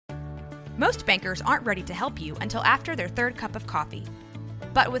Most bankers aren't ready to help you until after their third cup of coffee.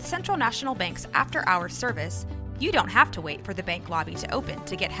 But with Central National Bank's after-hours service, you don't have to wait for the bank lobby to open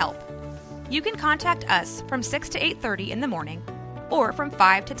to get help. You can contact us from 6 to 8:30 in the morning or from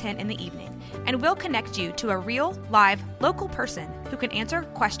 5 to 10 in the evening, and we'll connect you to a real, live, local person who can answer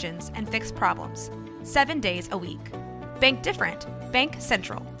questions and fix problems 7 days a week. Bank different. Bank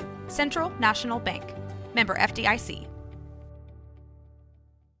Central. Central National Bank. Member FDIC.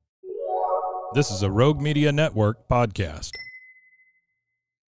 This is a Rogue Media Network podcast.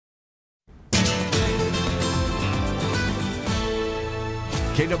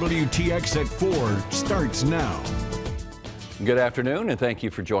 KWTX at 4 starts now. Good afternoon, and thank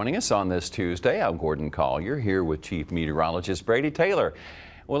you for joining us on this Tuesday. I'm Gordon Collier here with Chief Meteorologist Brady Taylor.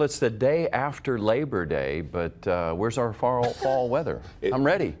 Well, it's the day after Labor Day, but where's our fall weather? I'm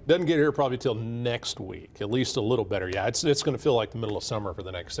ready. Doesn't get here probably till next week, at least a little better. Yeah, it's going to feel like the middle of summer for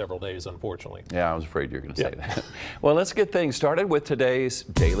the next several days, unfortunately. Yeah, I was afraid you were going to say that. Well, let's get things started with today's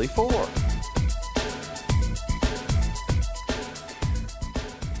Daily 4.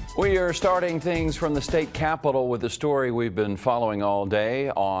 We are starting things from the state capitol with a story we've been following all day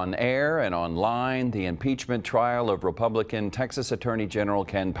on air and online, the impeachment trial of Republican Texas Attorney General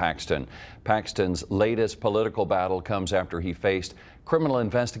Ken Paxton. Paxton's latest political battle comes after he faced criminal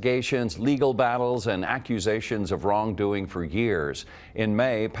investigations, legal battles, and accusations of wrongdoing for years. In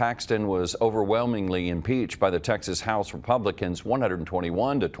May, Paxton was overwhelmingly impeached by the Texas House Republicans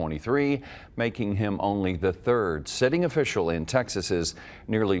 121-23, making him only the third sitting official in Texas's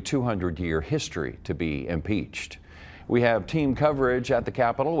nearly 200-year history to be impeached. We have team coverage at the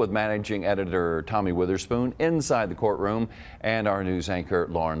Capitol with managing editor Tommy Witherspoon inside the courtroom and our news anchor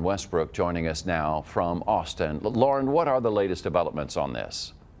Lauren Westbrook joining us now from Austin. Lauren, what are the latest developments on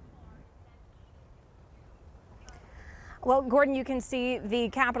this? Well, Gordon, you can see the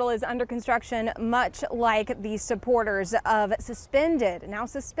Capitol is under construction, much like the supporters of now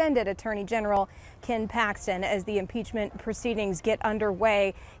suspended Attorney General Ken Paxton, as the impeachment proceedings get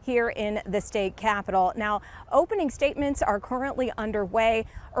underway here in the state Capitol. Now, opening statements are currently underway.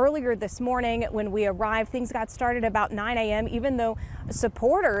 Earlier this morning when we arrived, things got started about 9 a.m., even though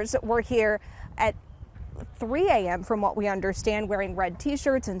supporters were here at 3 a.m. from what we understand, wearing red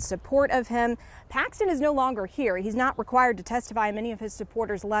T-shirts in support of him. Paxton is no longer here. He's not required to testify. Many of his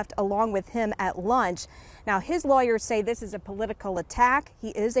supporters left along with him at lunch. Now, his lawyers say this is a political attack. He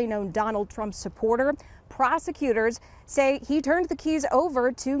is a known Donald Trump supporter. Prosecutors say he turned the keys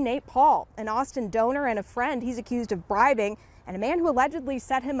over to Nate Paul, an Austin donor and a friend he's accused of bribing, and a man who allegedly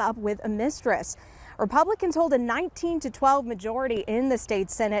set him up with a mistress. Republicans hold a 19-12 majority in the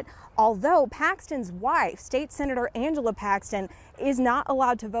state Senate, although Paxton's wife, State Senator Angela Paxton, is not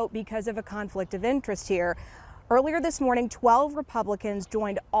allowed to vote because of a conflict of interest here. Earlier this morning, 12 Republicans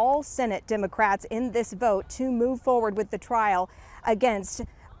joined all Senate Democrats in this vote to move forward with the trial against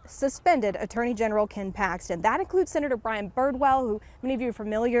suspended Attorney General Ken Paxton. That includes Senator Brian Birdwell, who many of you are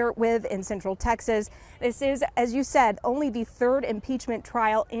familiar with in Central Texas. This is, as you said, only the third impeachment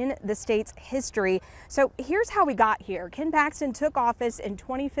trial in the state's history. So here's how we got here. Ken Paxton took office in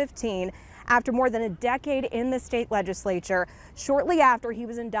 2015 after more than a decade in the state legislature, shortly after he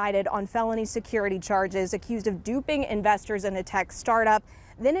was indicted on felony security charges, accused of duping investors in a tech startup.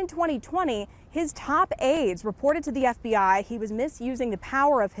 Then in 2020, his top aides reported to the FBI he was misusing the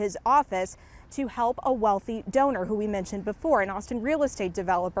power of his office to help a wealthy donor who we mentioned before, an Austin real estate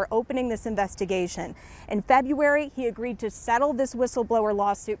developer, opening this investigation. In February, he agreed to settle this whistleblower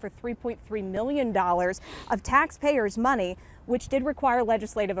lawsuit for $3.3 million of taxpayers' money, which did require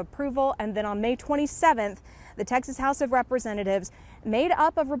legislative approval. And then on May 27th, the Texas House of Representatives, made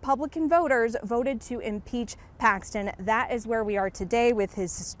up of Republican voters, voted to impeach Paxton. That is where we are today with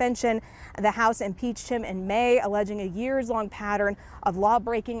his suspension. The House impeached him in May, alleging a years-long pattern of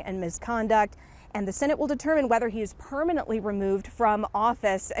law-breaking and misconduct. And the Senate will determine whether he is permanently removed from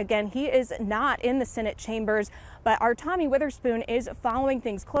office. Again, he is not in the Senate chambers, but our Tommy Witherspoon is following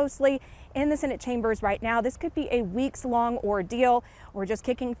things closely in the Senate chambers right now. This could be a weeks-long ordeal. We're just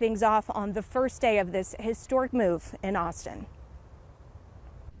kicking things off on the first day of this historic move in Austin.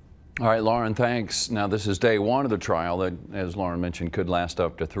 All right, Lauren, thanks. Now, this is day one of the trial that, as Lauren mentioned, could last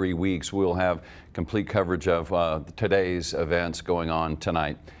up to 3 weeks. We'll have complete coverage of today's events going on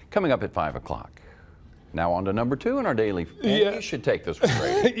tonight, coming up at 5 o'clock. Now on to number 2 in our daily. Yeah. You should take this one,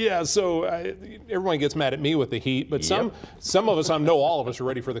 Brady. Yeah, so everyone gets mad at me with the heat, but some of us, I know all of us, are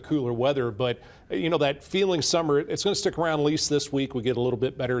ready for the cooler weather. But, you know, that feeling summer, it's going to stick around at least this week. We get a little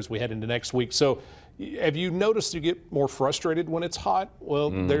bit better as we head into next week. So have you noticed you get more frustrated when it's hot? Well,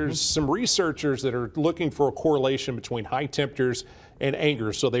 there's some researchers that are looking for a correlation between high temperatures and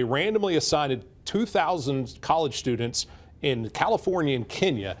anger. So they randomly assigned 2,000 college students in California and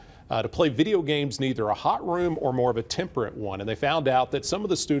Kenya to play video games in either a hot room or more of a temperate one. And they found out that some of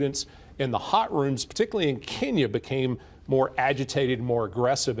the students in the hot rooms, particularly in Kenya, became more agitated, more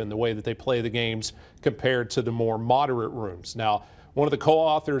aggressive in the way that they play the games compared to the more moderate rooms. Now, one of the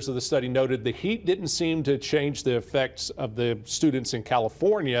co-authors of the study noted the heat didn't seem to change the effects of the students in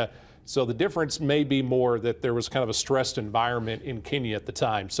California. So the difference may be more that there was kind of a stressed environment in Kenya at the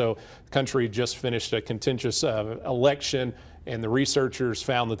time. So the country just finished a contentious election, and the researchers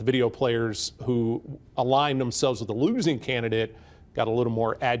found that the video players who aligned themselves with the losing candidate got a little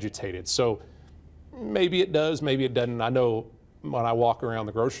more agitated. So maybe it does, maybe it doesn't. I know when I walk around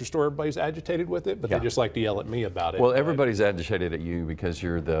the grocery store, everybody's agitated with it, but they just like to yell at me about it. Well, everybody's agitated at you because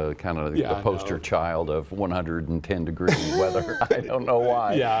you're the kind of the poster child of 110 degree weather. I don't know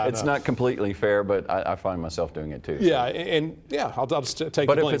why. It's not completely fair, but I find myself doing it too. So. I'll just take the blame.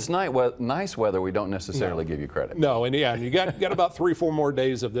 But if it's nice weather, we don't necessarily give you credit. No, and you got about 3-4 more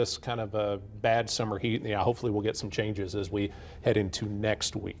days of this kind of a bad summer heat. And hopefully we'll get some changes as we head into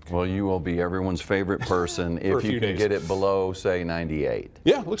next week. Well, you will be everyone's favorite person if you can get it below, say, 98.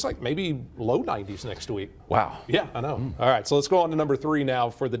 Yeah, looks like maybe low 90s next week. Wow. Yeah, I know. All right, so let's go on to number 3 now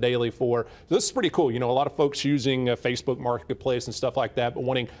for the Daily 4. So this is pretty cool. A lot of folks using Facebook Marketplace and stuff like that, but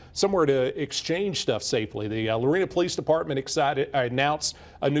wanting somewhere to exchange stuff safely. The Lorena Police Department announced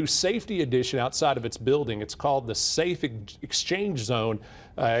a new safety edition outside of its building. It's called the Safe Exchange Zone.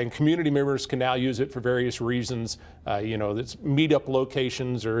 And community members can now use it for various reasons. It's meetup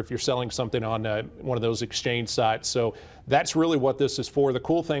locations, or if you're selling something on one of those exchange sites. So that's really what this is for. The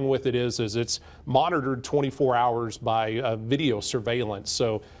cool thing with it is it's monitored 24 hours by video surveillance.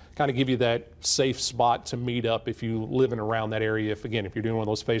 So kind of give you that safe spot to meet up if you live in around that area. If you're doing one of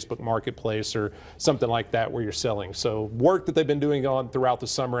those Facebook Marketplace or something like that where you're selling. So work that they've been doing on throughout the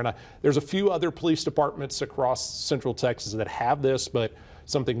summer. And there's a few other police departments across Central Texas that have this, but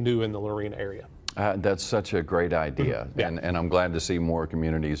something new in the Lorena area. That's such a great idea, and I'm glad to see more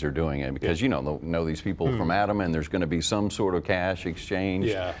communities are doing it because know these people from Adam, and there's going to be some sort of cash exchange.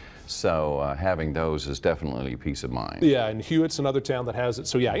 Yeah. So having those is definitely peace of mind. Yeah, and Hewitt's another town that has it.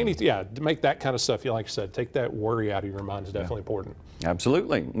 So to make that kind of stuff, like I said, take that worry out of your mind is definitely important.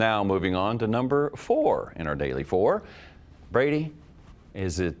 Absolutely. Now moving on to number 4 in our Daily 4. Brady,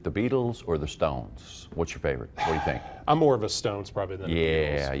 is it the Beatles or the Stones? What's your favorite? What do you think? I'm more of a Stones probably than a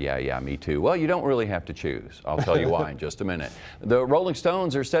Beatles. Yeah, me too. Well, you don't really have to choose. I'll tell you why in just a minute. The Rolling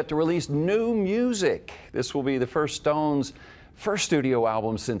Stones are set to release new music. This will be the first Stones' first studio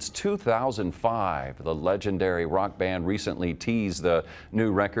album since 2005. The legendary rock band recently teased the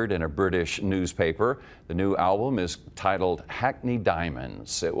new record in a British newspaper. The new album is titled Hackney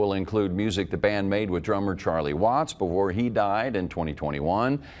Diamonds. It will include music the band made with drummer Charlie Watts before he died in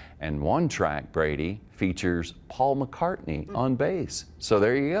 2021. And one track, Brady, features Paul McCartney on bass. So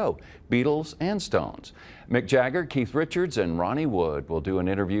there you go, Beatles and Stones. Mick Jagger, Keith Richards, and Ronnie Wood will do an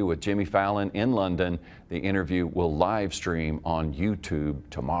interview with Jimmy Fallon in London. The interview will live stream on YouTube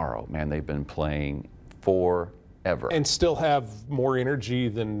tomorrow. Man, they've been playing forever. And still have more energy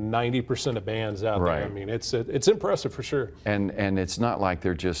than 90% of bands out there. I mean, it's impressive for sure. And it's not like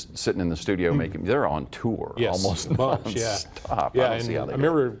they're just sitting in the studio making. They're on tour almost nonstop. Yeah, and I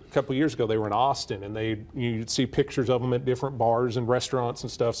remember a couple of years ago they were in Austin, and you'd see pictures of them at different bars and restaurants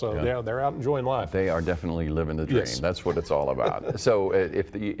and stuff. So they're out enjoying life. They are definitely living the dream. Yes. That's what it's all about. So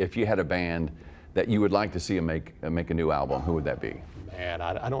if you had a band that you would like to see make a new album, who would that be? Man,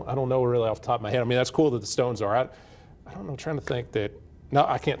 I don't know really off the top of my head. I mean, that's cool that the Stones are. I don't know, trying to think that. No,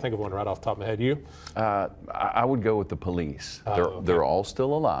 I can't think of one right off the top of my head. You? I would go with the Police. They're all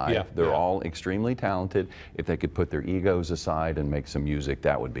still alive. They're all extremely talented. If they could put their egos aside and make some music,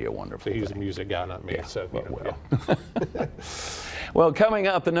 that would be a wonderful thing. He's a music guy, not me. So, Well, coming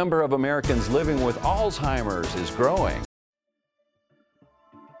up, the number of Americans living with Alzheimer's is growing.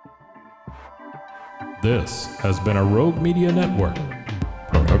 This has been a Rogue Media Network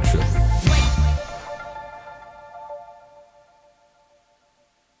production.